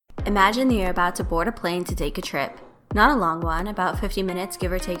Imagine that you're about to board a plane to take a trip. Not a long one, about 50 minutes,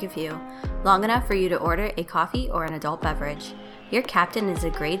 give or take a few. Long enough for you to order a coffee or an adult beverage. Your captain is a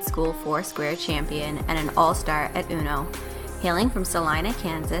grade school four-square champion and an all-star at Uno. Hailing from Salina,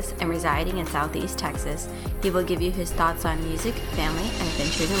 Kansas, and residing in Southeast Texas, he will give you his thoughts on music, family, and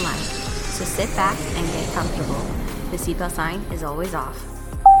adventures in life. So sit back and get comfortable. The seatbelt sign is always off.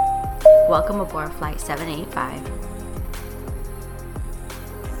 Welcome aboard Flight 785.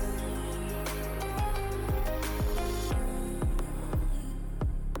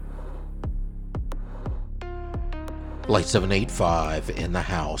 Flight 785 in the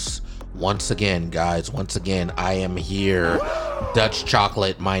house. Once again, guys, I am here. Dutch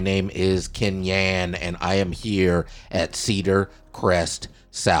Chocolate, my name is Ken Yan, and I am here at Cedar Crest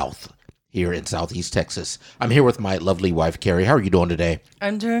South, here in Southeast Texas. I'm here with my lovely wife, Carrie. How are you doing today?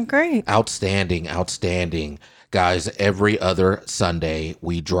 I'm doing great. Outstanding. Guys, every other Sunday,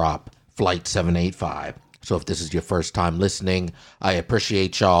 we drop Flight 785. So if this is your first time listening, I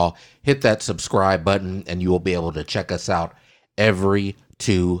appreciate y'all. Hit that subscribe button and you will be able to check us out every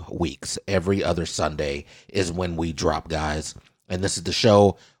 2 weeks. Every other Sunday is when we drop, guys. And this is the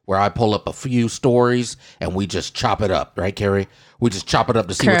show where I pull up a few stories and we just chop it up, right, Carrie? We just chop it up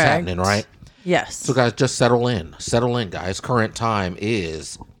to see what's happening, right? Yes. So guys, just settle in, guys. Current time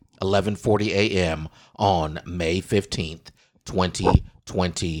is 11:40 a.m. on May 15th,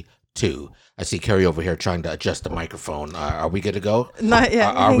 2022. I see Carrie over here trying to adjust the microphone. Are we good to go? Not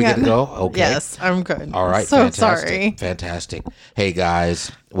yet. Are we good to go? Okay. Yes, I'm good. All right. So fantastic. sorry. Fantastic. Hey,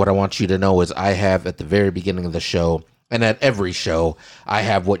 guys, what I want you to know is I have at the very beginning of the show, and at every show, I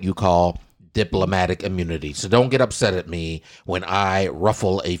have what you call diplomatic immunity. So don't get upset at me when I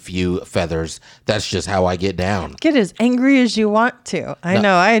ruffle a few feathers. That's just how I get down. Get as angry as you want to. I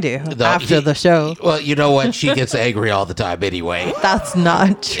know I do after the show. Well, you know what? She gets angry all the time anyway. That's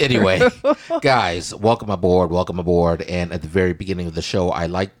not true. Anyway, guys, welcome aboard. And at the very beginning of the show, I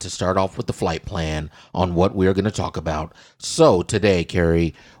like to start off with the flight plan on what we're going to talk about. So today,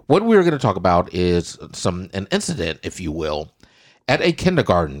 Carrie, what we're going to talk about is an incident, if you will, at a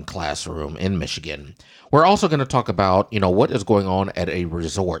kindergarten classroom in Michigan. We're also going to talk about, what is going on at a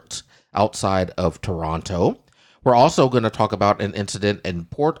resort outside of Toronto. We're also going to talk about an incident in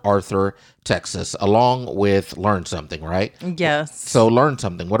Port Arthur, Texas, along with Learn Something, right? Yes. So Learn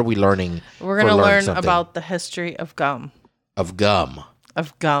Something. What are we learning? We're going to learn about the history of gum. Of gum.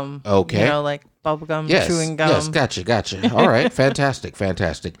 Okay. Like bubble gum, yes, chewing gum. Yes, gotcha. All right, fantastic.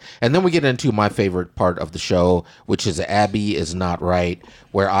 And then we get into my favorite part of the show, which is Abby is Not Right,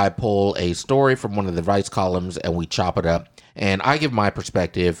 where I pull a story from one of the Vice columns and we chop it up. And I give my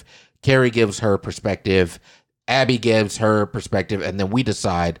perspective, Carrie gives her perspective, Abby gives her perspective, and then we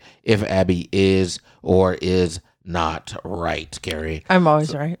decide if Abby is or is not right, Carrie. I'm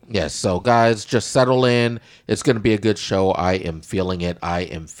always right. Yes. So guys, just settle in. It's going to be a good show. I am feeling it.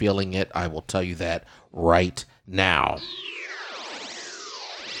 I will tell you that right now.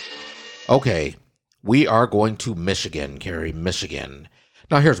 Okay. We are going to Michigan, Carrie, Michigan.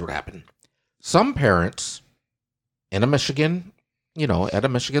 Now here's what happened. Some parents in at a Michigan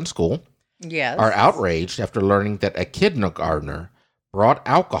school, yes, are outraged after learning that a kindergartner brought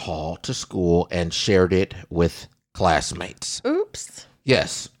alcohol to school and shared it with classmates. Oops.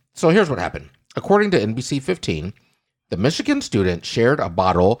 Yes. So here's what happened. According to NBC 15, the Michigan student shared a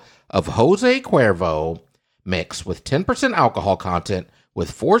bottle of Jose Cuervo mix with 10% alcohol content with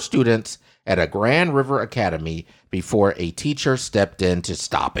 4 students at a Grand River Academy before a teacher stepped in to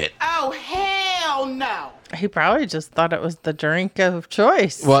stop it. Oh, hell no. He probably just thought it was the drink of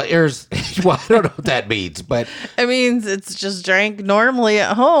choice. Well, I don't know what that means, but it means it's just drank normally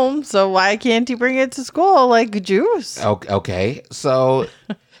at home, so why can't he bring it to school like juice? Okay. So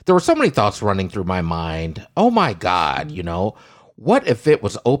there were so many thoughts running through my mind. Oh my God, what if it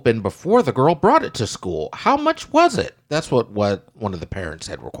was open before the girl brought it to school? How much was it? That's what one of the parents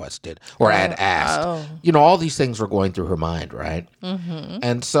had requested or had asked. Oh. All these things were going through her mind, right? Mm-hmm.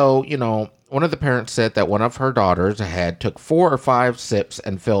 And so, one of the parents said that one of her daughters took 4 or 5 sips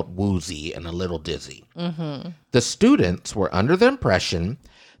and felt woozy and a little dizzy. Mm-hmm. The students were under the impression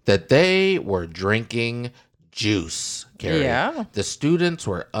that they were drinking juice, Carrie. Yeah. The students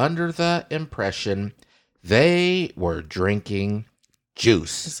were under the impression they were drinking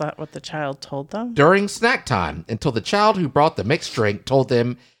juice. Is that what the child told them? During snack time, until the child who brought the mixed drink told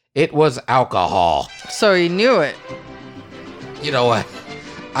them it was alcohol. So he knew it. You know what?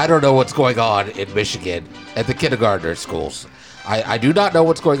 I don't know what's going on in Michigan at the kindergartner schools. I do not know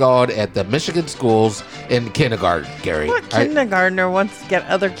what's going on at the Michigan schools in kindergarten, Gary. What kindergartner wants to get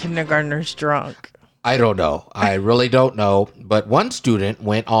other kindergartners drunk? I don't know. I really don't know. But one student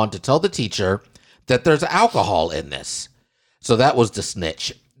went on to tell the teacher that there's alcohol in this. So that was the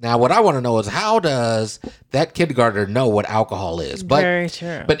snitch. Now, what I want to know is how does that kindergartner know what alcohol is? But, Very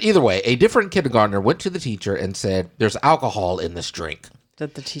true. But either way, a different kindergartner went to the teacher and said, there's alcohol in this drink.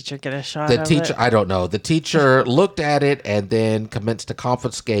 Did the teacher get a shot The of teacher, it? I don't know. The teacher looked at it and then commenced to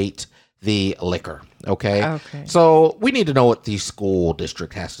confiscate the liquor. Okay. Okay. So we need to know what the school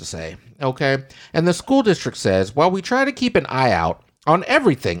district has to say. Okay. And the school district says, while we try to keep an eye out on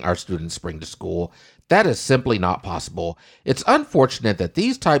everything our students bring to school, that is simply not possible. It's unfortunate that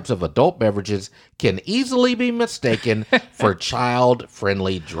these types of adult beverages can easily be mistaken for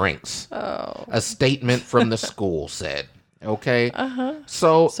child-friendly drinks. Oh. A statement from the school said. Okay. Uh-huh.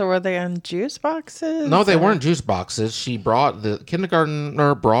 So were they on juice boxes? no, they or- weren't juice boxes. The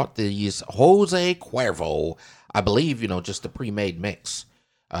kindergartner brought these Jose Cuervo, I believe, just the pre-made mix,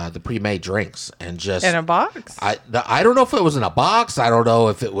 the pre-made drinks, and just in a box? I don't know if it was in a box. I don't know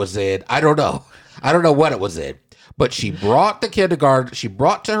if it was in. I don't know. I don't know what it was in. But she brought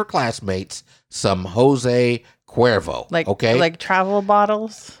to her classmates some Jose Cuervo. like travel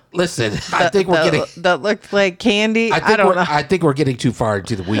bottles? Listen, I think we're getting. That looked like candy. I don't know. I think we're getting too far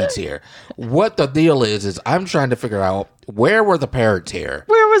into the weeds here. What the deal is I'm trying to figure out where were the parents here.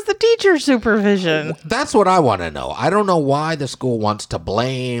 Where was the teacher supervision? That's what I want to know. I don't know why the school wants to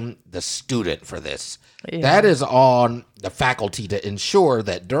blame the student for this. Yeah. That is on the faculty to ensure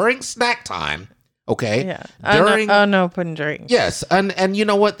that during snack time, okay? Yeah. During no, open drink. yes, and you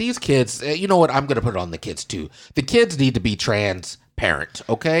know what? These kids, you know what? I'm going to put it on the kids too. The kids need to be transparent,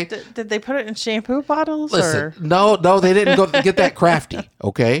 okay? Did they put it in shampoo bottles? Listen, or? no, they didn't go get that crafty,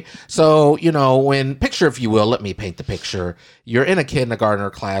 okay? So, when, picture if you will, let me paint the picture. You're in a kindergartner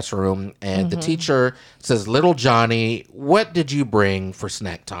classroom, and the teacher says, little Johnny, what did you bring for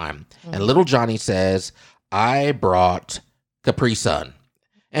snack time? And little Johnny says, I brought Capri Sun.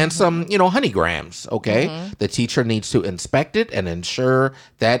 And some, honey grams, okay? The teacher needs to inspect it and ensure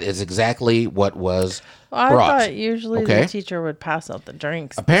that is exactly what was Well, I brought. thought usually okay? the teacher would pass out the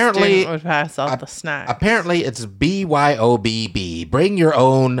drinks. Apparently- the student would pass out the snacks. Apparently, it's BYOBB. Bring your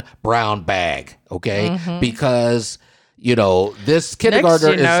own brown bag, okay? Because, this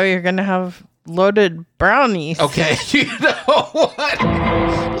kindergartner Next, you're gonna have loaded brownies. okay, you know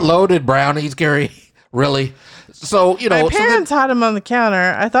what? Loaded brownies, Gary. Really? So, My parents had them on the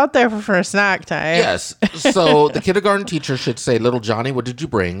counter. I thought they were for snack time. yes. So the kindergarten teacher should say, little Johnny, what did you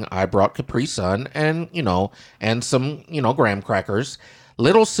bring? I brought Capri Sun and, and some, graham crackers.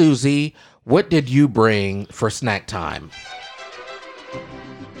 Little Susie, what did you bring for snack time?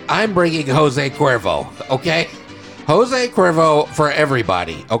 I'm bringing Jose Cuervo, okay? Jose Cuervo for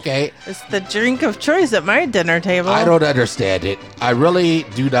everybody, okay? It's the drink of choice at my dinner table. I don't understand it. I really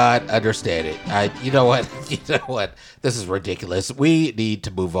do not understand it. You know what? This is ridiculous. We need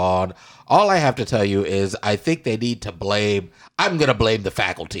to move on. All I have to tell you is I think they need to I'm going to blame the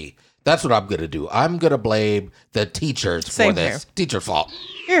faculty. That's what I'm going to do. I'm going to blame the teachers Same for this. here. Teacher's fault.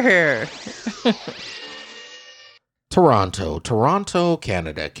 Here. Toronto,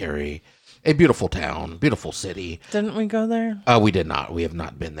 Canada, Carrie. A beautiful town, beautiful city. Didn't we go there? We did not. We have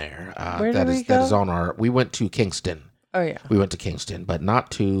not been there. Where did we that is go? on we went to Kingston. Oh, yeah. We went to Kingston, but not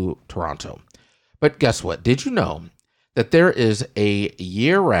to Toronto. But guess what? Did you know that there is a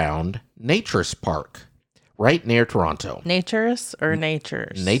year-round naturist park right near Toronto? Naturist or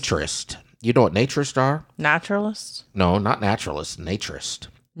natures? Naturist. You know what naturists are? Naturalist? No, not naturalist. Naturist.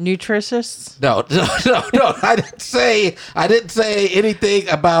 Nutritious? No. I didn't say anything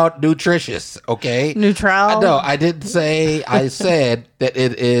about nutritious. Okay. Neutral? No, I didn't say. I said that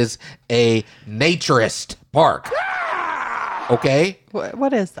it is a naturist park. Okay.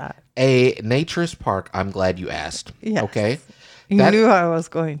 What is that? A naturist park. I'm glad you asked. Yes. Okay. You That- knew I was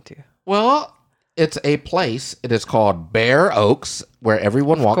going to. Well, it's a place. It is called Bear Oaks, where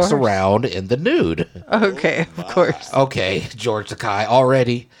everyone walks course. around in the nude. Okay, of course. Okay, George Sakai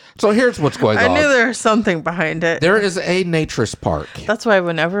already. So here's what's going I on. knew there was something behind it. There is a naturist park. That's why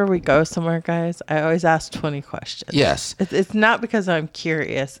whenever we go somewhere, guys, I always ask 20 questions. Yes. It's not because I'm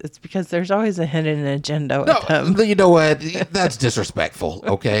curious. It's because there's always a hidden agenda with them. No, you know what? That's disrespectful.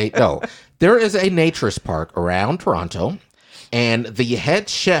 Okay, no. There is a naturist park around Toronto, and the head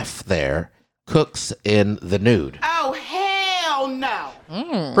chef there cooks in the nude. Oh, hell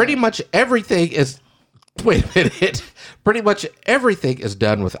no. Pretty much everything is. Wait a minute. Pretty much everything is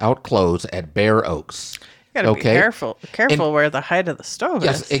done without clothes at Bear Oaks. You gotta be careful. Careful where the height of the stove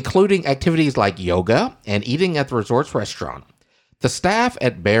Yes, is. including activities like yoga and eating at the resort's restaurant. The staff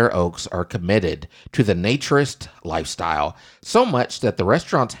at Bear Oaks are committed to the naturist lifestyle, so much that the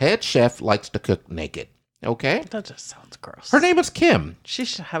restaurant's head chef likes to cook naked. Okay? That just sounds gross. Her name is Kim. She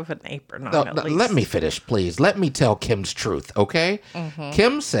should have an apron on No, at least. let me finish, please. Let me tell Kim's truth, okay?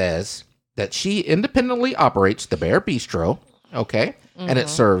 Kim says that she independently operates the Bear Bistro, okay? And it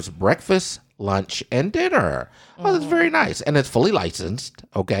serves breakfast, lunch, and dinner. Oh, that's very nice. And it's fully licensed,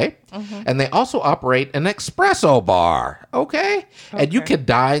 okay? And they also operate an espresso bar, okay? And you can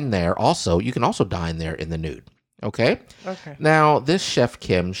dine there also. You can also dine there in the nude, okay? Okay. Now, this Chef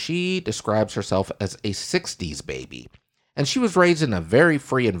Kim, she describes herself as a 60s baby. And she was raised in a very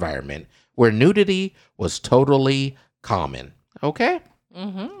free environment where nudity was totally common, okay?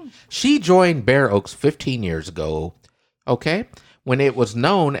 She joined Bear Oaks 15 years ago, okay? When it was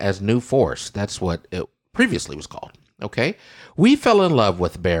known as New Force. That's what it previously was called, okay? We fell in love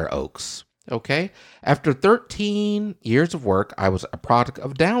with Bear Oaks, okay? After 13 years of work, I was a product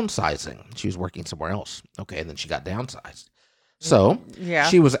of downsizing. She was working somewhere else, okay? And then she got downsized. So Yeah.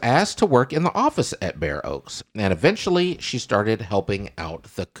 she was asked to work in the office at Bear Oaks. And eventually she started helping out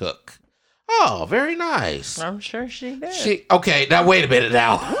the cook. Oh, very nice. I'm sure she did. Okay, now wait a minute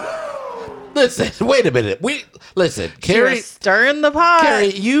now. Listen, wait a minute. Listen, She Carrie. was stirring the pot.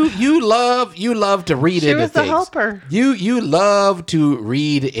 Carrie, you love to read She into was the things. helper. You love to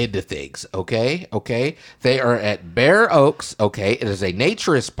read into things, okay? They are at Bear Oaks, okay? It is a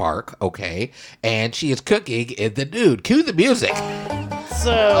naturist park, okay? And she is cooking in the nude. Cue the music.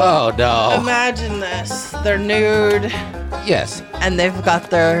 So Oh no. imagine this. They're nude Yes. and they've got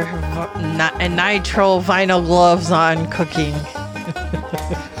their nitrile vinyl gloves on cooking.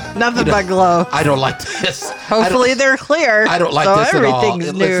 Nothing but gloves. I don't like this. Hopefully they're clear. I don't like so this at all.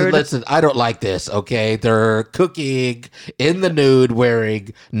 everything's nude. Listen, I don't like this, okay? They're cooking in the nude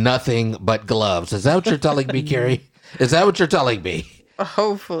wearing nothing but gloves. Is that what you're telling me, Carrie? Is that what you're telling me?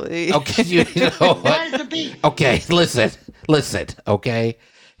 Hopefully. Okay, you know what? Okay, listen, okay?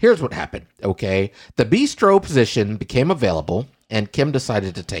 Here's what happened, okay? The bistro position became available, and Kim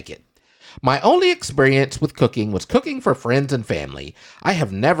decided to take it. My only experience with cooking was cooking for friends and family. I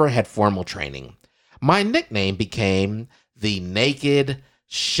have never had formal training. My nickname became the Naked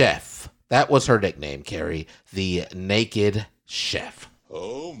Chef. That was her nickname, Carrie. The Naked Chef.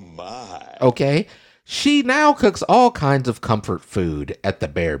 Oh my. Okay? She now cooks all kinds of comfort food at the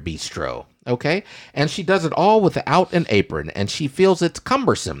Bear Bistro. Okay? And she does it all without an apron, and she feels it's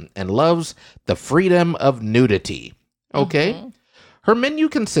cumbersome and loves the freedom of nudity. Okay? Her menu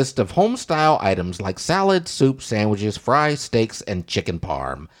consists of home-style items like salads, soup, sandwiches, fries, steaks, and chicken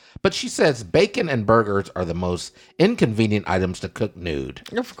parm. But she says bacon and burgers are the most inconvenient items to cook nude.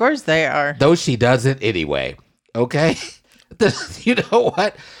 Of course they are. Though she does it anyway. Okay? You know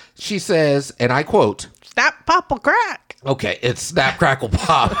what? She says, and I quote, Snap, pop, or crack. okay, it's snap, crackle,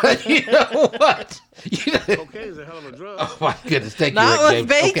 pop. You know what? Cocaine is a hell of a drug. Oh my goodness, thank Not you, with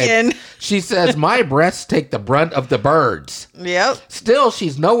Rick James. Okay. bacon. She says, my breasts take the brunt of the birds. Yep. Still,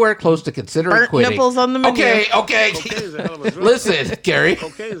 she's nowhere close to considering Burnt quitting. nipples on the menu. Okay. Cocaine is a hell of a drug. Listen, Gary.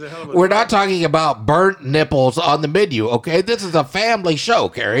 Cocaine is a hell of a We're drug. not talking about burnt nipples on the menu, okay? This is a family show,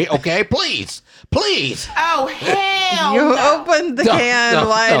 Carrie, okay? Please. Oh, hell You no. opened the can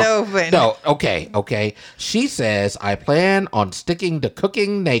wide open. No, okay. She says, I plan on sticking to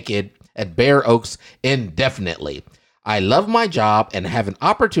cooking naked at Bear Oaks indefinitely. I love my job and have an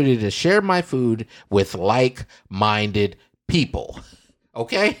opportunity to share my food with like-minded people.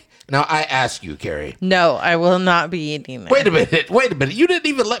 Okay? Now, I ask you, Carrie. No, I will not be eating that. Wait a minute. You didn't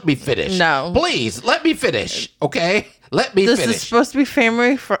even let me finish. No. Please, let me finish, okay? Let me This finish. is supposed to be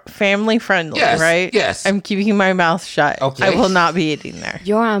family friendly, Yes, right? yes. I'm keeping my mouth shut. Okay. I will not be eating there.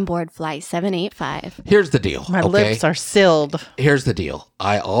 You're on board flight 785. Here's the deal, My okay? lips are sealed. Here's the deal.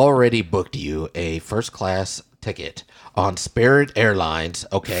 I already booked you a first class ticket on Spirit Airlines,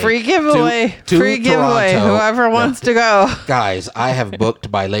 okay? Free giveaway. to Free giveaway. Toronto. Whoever wants to go. Guys, I have booked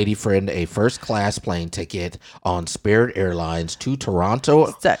my lady friend a first class plane ticket on Spirit Airlines to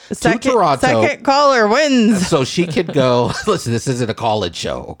Toronto. Second caller wins. So she could go. Listen, this isn't a call-in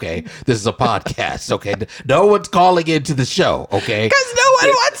show, okay? This is a podcast, okay? No one's calling into the show, okay? Because no one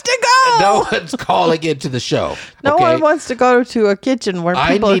wants to go. No one's calling into the show. No okay? one wants to go to a kitchen where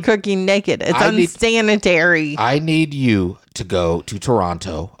I people need- are cooking naked. It's I need- unsanitary. I need you to go to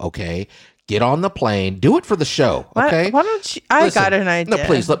Toronto, okay? get on the plane, do it for the show, okay? Why don't you? I Listen, got an idea. No,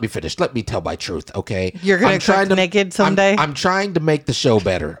 please let me finish. Let me tell my truth, okay? You're gonna trying cook naked someday? I'm trying to make the show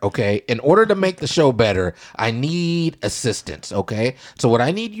better, okay? In order to make the show better, I need assistance, okay? So what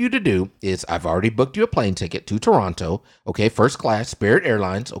I need you to do is I've already booked you a plane ticket to Toronto, okay? First class, Spirit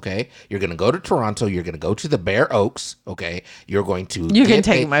Airlines, okay? You're going to go to Toronto. You're going to go to the Bear Oaks, okay? You're going to You can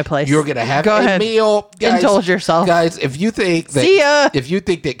take my place. You're going to have Go a ahead. meal. Guys, Indulge yourself. Guys, if you think that See ya. if you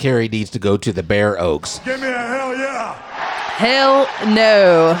think that Carrie needs to go to the Bear Oaks, Give me a hell yeah. Hell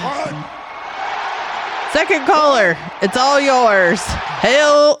no. Second caller. It's all yours.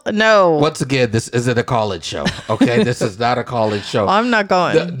 Hell no. once again, this isn't a college show, okay? This is not a college show. I'm not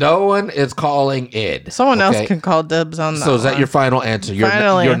going. No one is calling in. Someone okay? else can call dibs on that. So is that one. your final answer? You're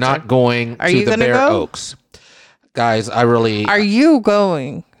Final you're answer. not going Are to you the gonna Bear go? Oaks, guys. I you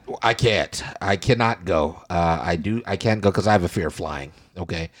going? I can't. I cannot go. I can't go because I have a fear of flying.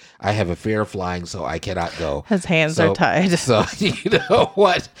 Okay, I have a fear of flying, so I cannot go. His hands are tied. So you know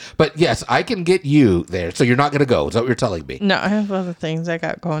what? But yes, I can get you there. So you're not going to go. Is that what you're telling me? No, I have other things I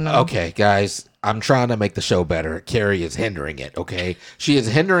got going on. Okay, guys, I'm trying to make the show better. Carrie is hindering it, okay? She is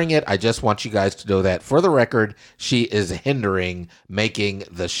hindering it. I just want you guys to know that. For the record, she is hindering making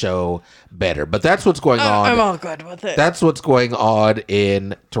the show better. But that's what's going on. I'm all good with it. That's what's going on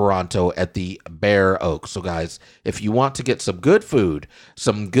in Toronto at the Bear Oaks. So, guys, if you want to get some good food,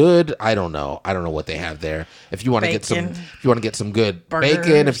 some good, I don't know what they have there. If you want to get some good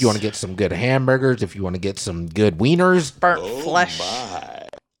bacon, if you want to get some good hamburgers, if you want to get some good wieners, burnt flesh.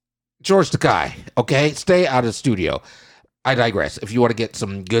 George Takei, okay? Stay out of the studio. I digress. If you want to get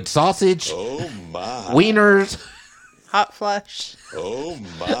some good sausage, wieners. Hot flesh. Oh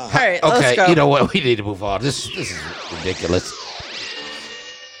my. All right, Okay, let's go. you know what? We need to move on. This is ridiculous.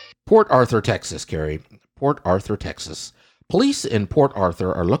 Port Arthur, Texas, Carrie. Port Arthur, Texas. Police in Port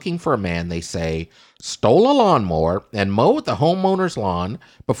Arthur are looking for a man they say stole a lawnmower and mowed the homeowner's lawn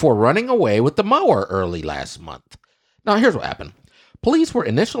before running away with the mower early last month. Now, here's what happened. Police were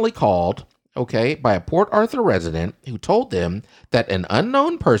initially called, by a Port Arthur resident who told them that an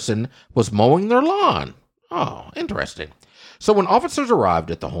unknown person was mowing their lawn. Oh, interesting. So when officers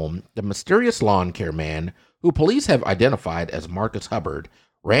arrived at the home, the mysterious lawn care man, who police have identified as Marcus Hubbard,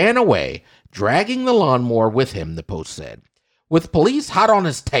 ran away, dragging the lawnmower with him, the Post said. With police hot on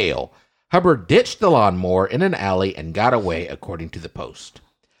his tail, Hubbard ditched the lawnmower in an alley and got away, according to the Post.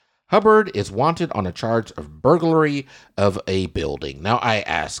 Hubbard is wanted on a charge of burglary of a building. Now, I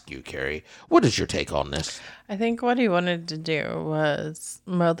ask you, Carrie, what is your take on this? I think what he wanted to do was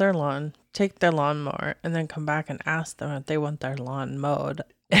mow their lawn, take their lawnmower, and then come back and ask them if they want their lawn mowed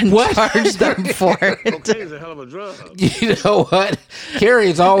and What? charge them for it. Cocaine is a hell of a drug. You know what? Carrie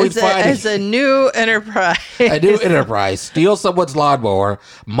is always finding It's a new enterprise. a new enterprise. Steal someone's lawnmower,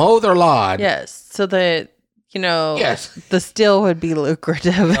 mow their lawn. Yes, so that, Yes. the steal would be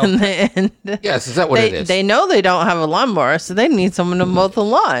lucrative in the end. Yes, is that what it is? They know they don't have a lawnmower, so they need someone to mow the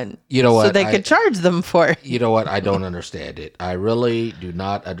lawn. You know what? So they could charge them for it. You know what? I don't understand it. I really do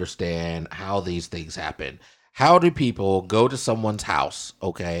not understand how these things happen. How do people go to someone's house,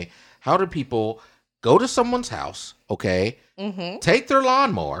 okay? How do people go to someone's house, okay? Mm-hmm. Take their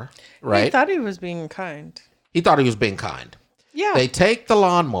lawnmower, right? He thought he was being kind. He thought he was being kind. Yeah. They take the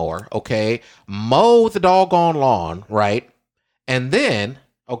lawnmower, okay, mow the doggone lawn, right? And then,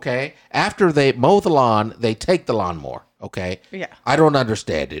 okay, after they mow the lawn, they take the lawnmower, okay? Yeah. I don't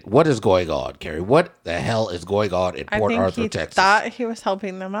understand it. What is going on, Carrie? What the hell is going on in Port Arthur, he Texas? thought he was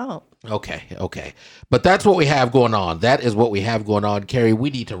helping them out. Okay. But that's what we have going on. That is what we have going on, Carrie. We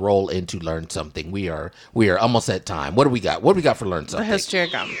need to roll into Learn Something. We are almost at time. What do we got? What do we got for Learn The Something? history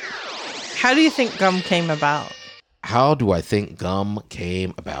of gum. How do you think gum came about? How do I think gum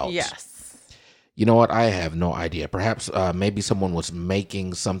came about? Yes. You know what? I have no idea. Perhaps maybe someone was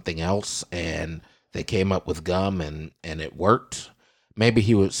making something else and they came up with gum and it worked. Maybe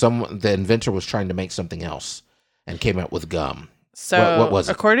the inventor was trying to make something else and came up with gum. So, what was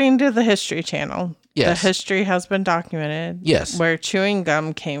it? According to the History Channel, Yes. the history has been documented. Yes. Where chewing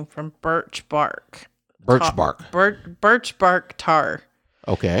gum came from birch bark. Birch bark. Birch bark tar.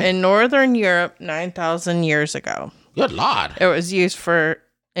 Okay. In Northern Europe, 9,000 years ago. Good Lord. It was used for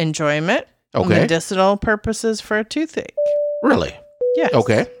enjoyment, Okay. medicinal purposes for a toothache. Really? Yes.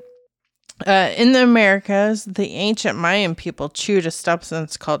 Okay. In the Americas, the ancient Mayan people chewed a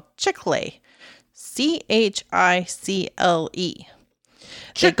substance called chicle. Chicle.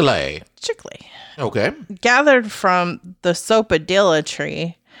 Chicle. Chicle. Okay. Gathered from the sopadilla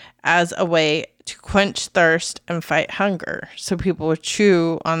tree as a way to quench thirst and fight hunger. So people would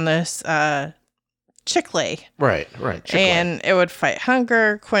chew on this chicle. Right. Chick-fil-A. And it would fight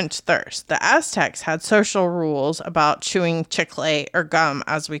hunger, quench thirst. The Aztecs had social rules about chewing chicle or gum,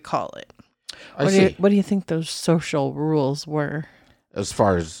 as we call it. I see. What do you think those social rules were? As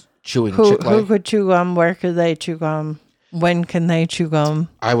far as chewing Who Chick-fil-A, could chew gum? Where could they chew gum? When can they chew gum?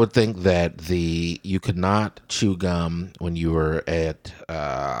 I would think that you could not chew gum when you were at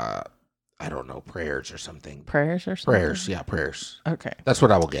I don't know, prayers or something. Prayers or something? Prayers, yeah, prayers. Okay. That's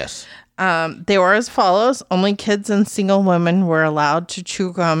what I will guess. They were as follows. Only kids and single women were allowed to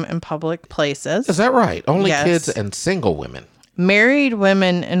chew gum in public places. Is that right? Only Yes. kids and single women. Married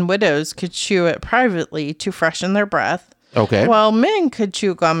women and widows could chew it privately to freshen their breath, Okay. while men could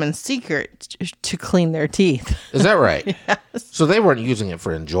chew gum in secret to clean their teeth. Is that right? Yes. So they weren't using it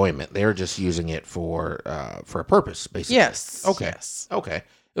for enjoyment. They were just using it for a purpose, basically. Yes. Okay. Yes. Okay.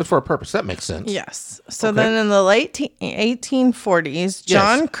 It was for a purpose. That makes sense. Yes. So Okay. then in the late 1840s,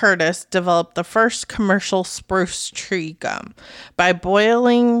 John Curtis developed the first commercial spruce tree gum by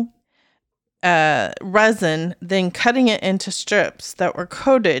boiling resin, then cutting it into strips that were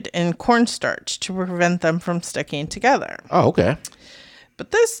coated in cornstarch to prevent them from sticking together. Oh, okay.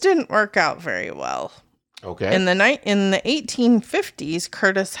 But this didn't work out very well. Okay. In the 1850s,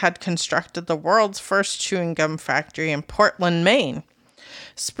 Curtis had constructed the world's first chewing gum factory in Portland, Maine.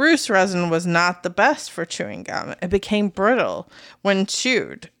 Spruce resin was not the best for chewing gum. It became brittle when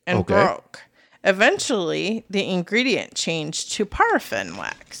chewed and broke. Eventually, the ingredient changed to paraffin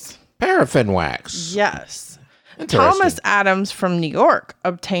wax. Paraffin wax. Yes. Interesting. Thomas Adams from New York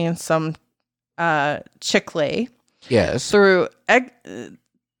obtained some chicle Yes. through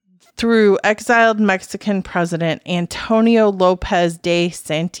exiled Mexican president Antonio Lopez de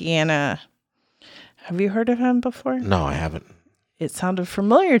Santana. Have you heard of him before? No, I haven't. It sounded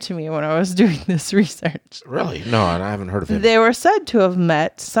familiar to me when I was doing this research. Really? No, I haven't heard of him. They were said to have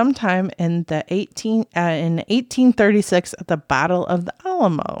met sometime in 1836 at the Battle of the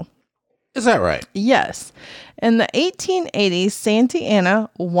Alamo. Is that right? Yes. In the 1880s, Santa Anna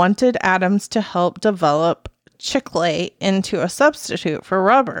wanted Adams to help develop chicle into a substitute for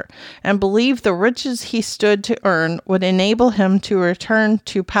rubber and believed the riches he stood to earn would enable him to return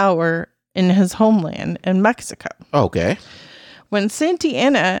to power in his homeland in Mexico. Okay. When Santa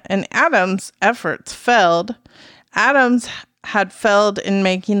Anna and Adams' efforts failed, Adams had failed in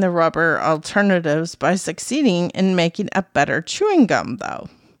making the rubber alternatives by succeeding in making a better chewing gum, though.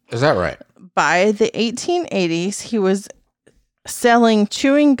 Is that right? By the 1880s, he was selling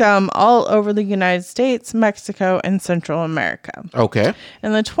chewing gum all over the United States, Mexico, and Central America. Okay.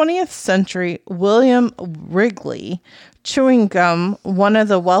 In the 20th century, William Wrigley made chewing gum one of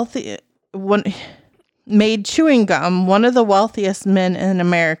the wealthiest men in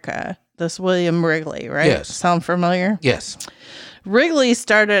America. This William Wrigley, right? Yes. Sound familiar? Yes. Wrigley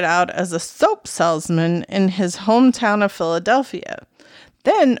started out as a soap salesman in his hometown of Philadelphia.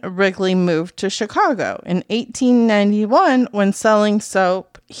 Then Wrigley moved to Chicago. In 1891, when selling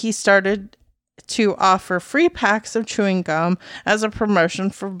soap, he started to offer free packs of chewing gum as a promotion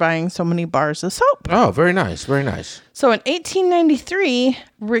for buying so many bars of soap. Oh, very nice. Very nice. So in 1893,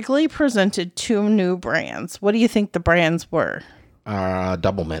 Wrigley presented two new brands. What do you think the brands were?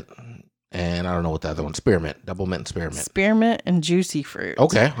 Double mint. And I don't know what the other one. Spearmint. Double mint and spearmint. Spearmint and Juicy Fruit.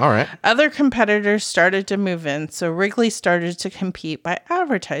 Okay. All right. Other competitors started to move in, so Wrigley started to compete by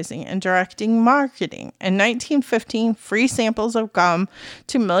advertising and directing marketing. In 1915, free samples of gum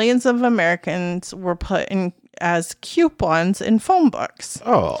to millions of Americans were put in as coupons in phone books.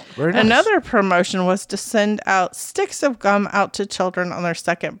 Oh, very nice. Another promotion was to send out sticks of gum out to children on their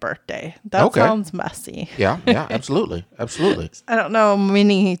second birthday. That sounds messy. Yeah, absolutely. Absolutely. I don't know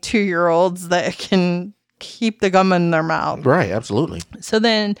many 2-year-olds that can keep the gum in their mouth. Right, absolutely. So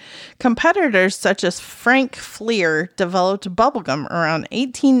then competitors such as Frank Fleer developed bubblegum around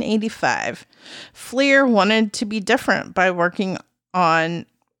 1885. Fleer wanted to be different by working on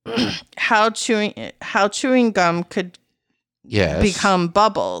how chewing gum could become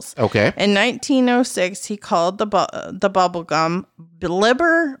bubbles. Okay. In 1906, he called the bubble gum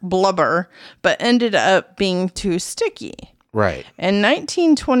blubber, but ended up being too sticky. Right. In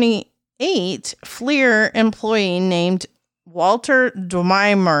 1928, Fleer employee named Walter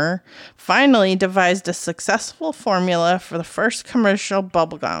Dumimer finally devised a successful formula for the first commercial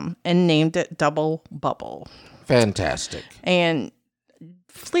bubblegum and named it Double Bubble. Fantastic. And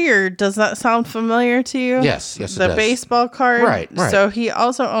Fleer, does that sound familiar to you? Yes, it the does. baseball card. Right. So he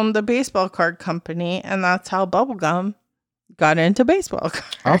also owned the baseball card company, and that's how bubblegum got into baseball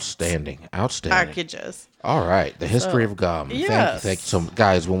cards. Outstanding. Packages. All right. The history of gum. Yes. Thank you. So,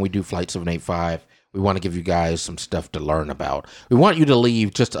 guys, when we do Flight 785, We want to give you guys some stuff to learn about. We want you to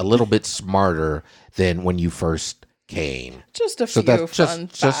leave just a little bit smarter than when you first came. Just a few fun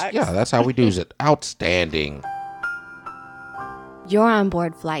facts. Yeah, that's how we do it. Outstanding. You're on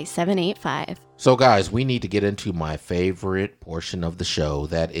board Flight 785. So, guys, we need to get into my favorite portion of the show.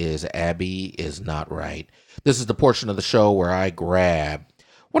 That is Abby is Not Right. This is the portion of the show where I grab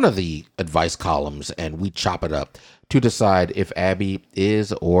one of the advice columns and we chop it up to decide if Abby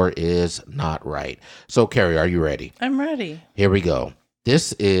is or is not right. So, Carrie, are you ready? I'm ready. Here we go.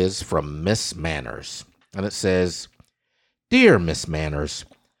 This is from Miss Manners, and it says, "Dear Miss Manners,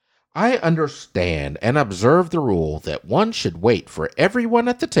 I understand and observe the rule that one should wait for everyone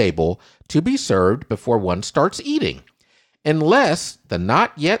at the table to be served before one starts eating, unless the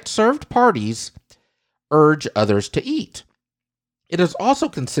not yet served parties urge others to eat. It is also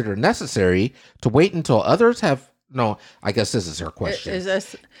considered necessary to wait until others have..." No, I guess this is her question.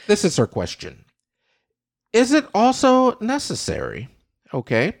 This is her question. Is it also necessary,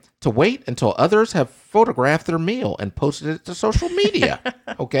 to wait until others have photographed their meal and posted it to social media?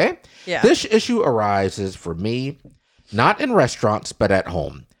 Okay? Yeah. This issue arises for me, not in restaurants, but at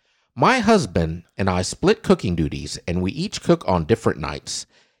home. My husband and I split cooking duties, and we each cook on different nights.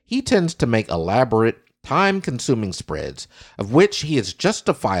 He tends to make elaborate, time-consuming spreads, of which he is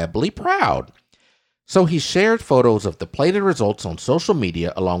justifiably proud. So he shared photos of the plated results on social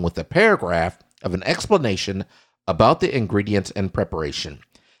media along with a paragraph of an explanation about the ingredients and preparation.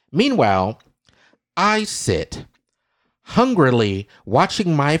 Meanwhile, I sit hungrily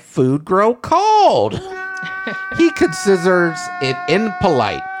watching my food grow cold. He considers it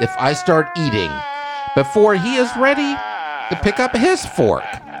impolite if I start eating before he is ready to pick up his fork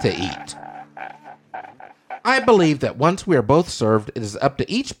to eat. I believe that once we are both served, it is up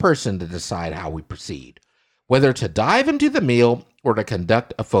to each person to decide how we proceed, whether to dive into the meal or to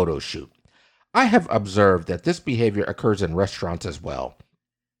conduct a photo shoot. I have observed that this behavior occurs in restaurants as well,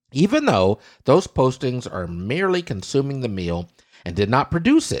 even though those postings are merely consuming the meal and did not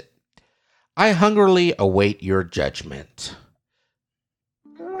produce it. I hungrily await your judgment.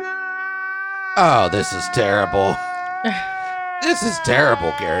 Oh, this is terrible. This is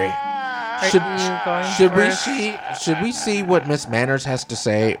terrible, Gary. Should we see what Miss Manners has to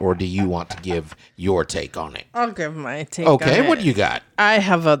say, or do you want to give your take on it? I'll give my take on Okay, it. what do you got? I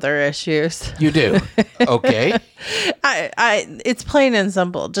have other issues. You do? Okay. It's plain and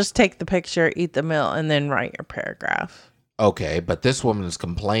simple. Just take the picture, eat the meal, and then write your paragraph. Okay, but this woman is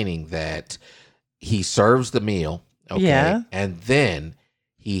complaining that he serves the meal, okay, Yeah. and then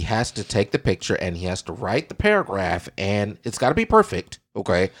he has to take the picture and he has to write the paragraph, and it's got to be perfect,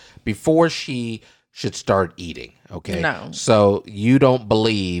 okay, before she should start eating, okay? No. So you don't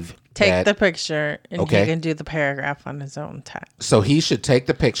believe Take that... the picture, and Okay. he can do the paragraph on his own time. So he should take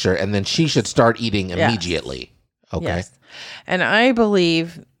the picture, and then she should start eating Yes. immediately, okay? Yes. And I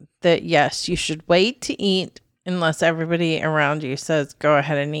believe that, yes, you should wait to eat unless everybody around you says, go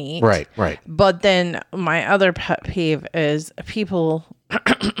ahead and eat. Right, right. But then my other pet peeve is people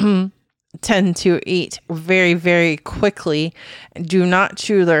tend to eat very, very quickly, do not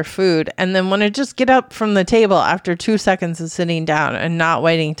chew their food, and then want to just get up from the table after 2 seconds of sitting down and not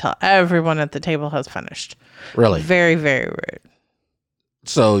waiting till everyone at the table has finished. Really? Very, very rude.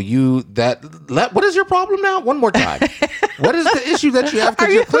 So what is your problem now? One more time. What is the issue that you have? Are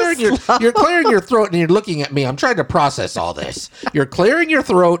Because you you're clearing your throat and you're looking at me. I'm trying to process all this. You're clearing your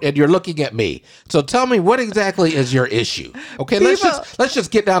throat and you're looking at me. So tell me, what exactly is your issue? Okay, let's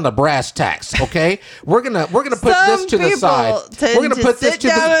just get down to brass tacks. Okay, we're gonna put this to the side. We're gonna put this sit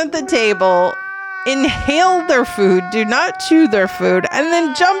down at the table, inhale their food, do not chew their food, and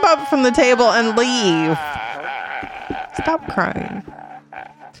then jump up from the table and leave. Stop crying.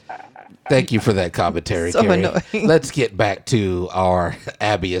 Thank you for that commentary, So Carrie. annoying. Let's get back to our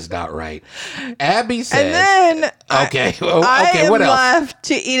Abby is not right. Abby says, And then okay, I am what else? left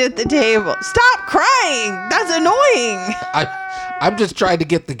to eat at the table. Stop crying. That's annoying. I'm just trying to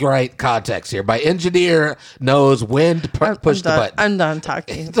get the right context here. My engineer knows when to push the button. I'm done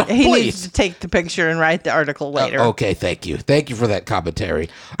talking. So, He please. needs to take the picture and write the article later. Okay, thank you. Thank you for that commentary.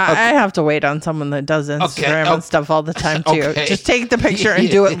 I have to wait on someone that does Instagram and stuff all the time too. Okay. Just take the picture and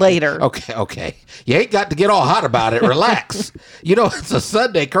do it later. Okay. You ain't got to get all hot about it. Relax. It's a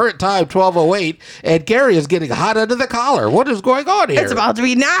Sunday, current time 12:08, and Gary is getting hot under the collar. What is going on here? It's about to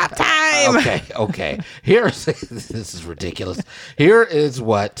be nap time. Okay. This is ridiculous. Here is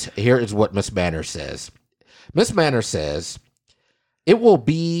what Miss Manners says. Miss Manners says, "It will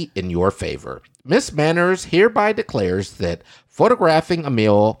be in your favor. Miss Manners hereby declares that photographing a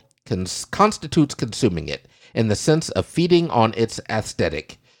meal constitutes consuming it in the sense of feeding on its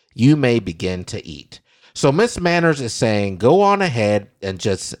aesthetic. you may begin to eat. So Miss Manners is saying, go on ahead and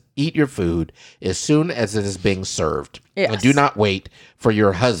just eat your food as soon as it is being served. Yes. And do not wait for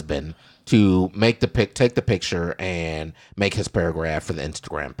your husband to take the picture and make his paragraph for the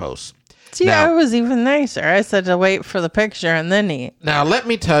Instagram post. See, Now- I was even nicer. I said to wait for the picture and then eat. Now, let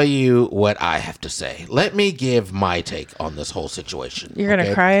me tell you what I have to say. Let me give my take on this whole situation. You're going to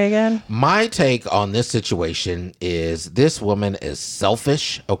okay? cry again? My take on this situation is this woman is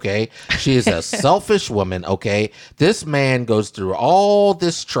selfish, okay? She is a selfish woman, okay? This man goes through all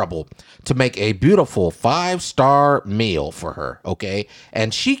this trouble to make a beautiful 5-star meal for her, okay?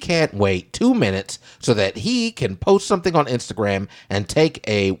 And she can't wait 2 minutes so that he can post something on Instagram and take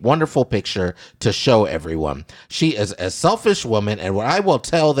a wonderful picture to show everyone. She is a selfish woman, and what I will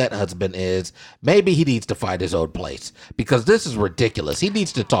tell that husband is maybe he needs to find his own place because this is ridiculous. He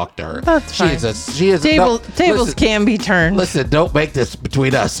needs to talk to her. That's fine. Tables listen, can be turned. Listen, don't make this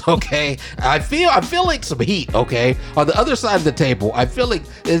between us, okay? I feel like some heat, okay? On the other side of the table, I feel like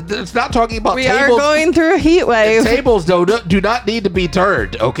it's not talking about We tables. are going through a heat wave. Tables do not need to be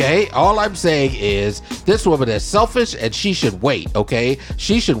turned, okay? All I'm saying is this woman is selfish and she should wait, okay?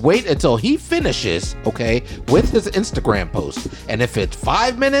 She should wait until he finishes, okay, with his Instagram post. And if it's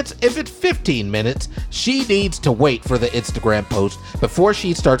 5 minutes, if it's 15 minutes, she needs to wait for the Instagram post before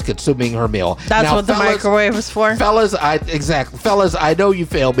she starts consuming her meal. That's Now, what the microwave is for. Fellas, I know you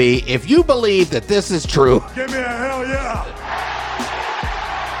fail me. If you believe that this is true, Give me a hell yeah.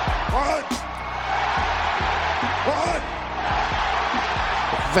 What? What?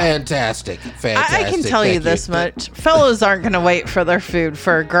 fantastic. I can tell you Thank this much. Fellows aren't going to wait for their food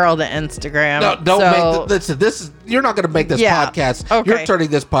for a girl to Instagram. No, don't so listen. This is you're not going to make this Yeah, podcast. okay. You're turning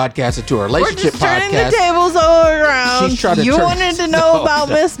this podcast into a we're relationship just turning podcast. the tables all around. She's trying to You turn- wanted to know No, about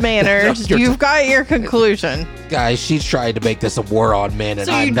no. Miss Manners. No, you're You've got your conclusion. Guys, she's trying to make this a war on men, and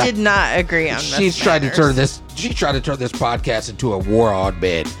So I'm you not. did not agree on Miss She's trying to Manners. turn this. She's trying to turn this podcast into a war on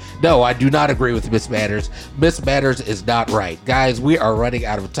men. No, I do not agree with Miss Manners. Miss Manners is not right, guys. We are running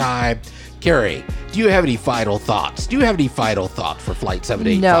out of time. Carrie, do you have any final thoughts? Do you have any final thoughts for Flight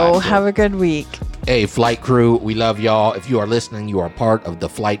 785? No, have a good week. Hey, flight crew, we love y'all. If you are listening, you are part of the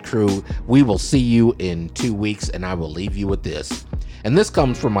flight crew. We will see you in 2 weeks, and I will leave you with this. And this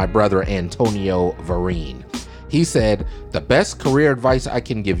comes from my brother, Antonio Varine. He said, the best career advice I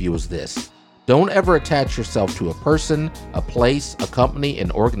can give you is this. Don't ever attach yourself to a person, a place, a company,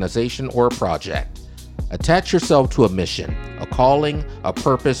 an organization, or a project. Attach yourself to a mission, a calling, a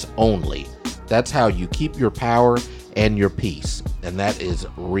purpose only. That's how you keep your power and your peace. And that is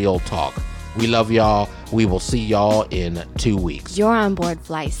real talk. We love y'all. We will see y'all in 2 weeks. You're on board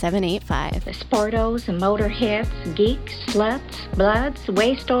Flight 785. The sportos and motorheads, geeks, sluts, bloods,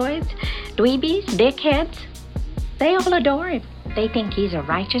 wastoids, dweebies, dickheads, they all adore him. They think he's a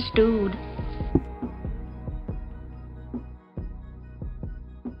righteous dude.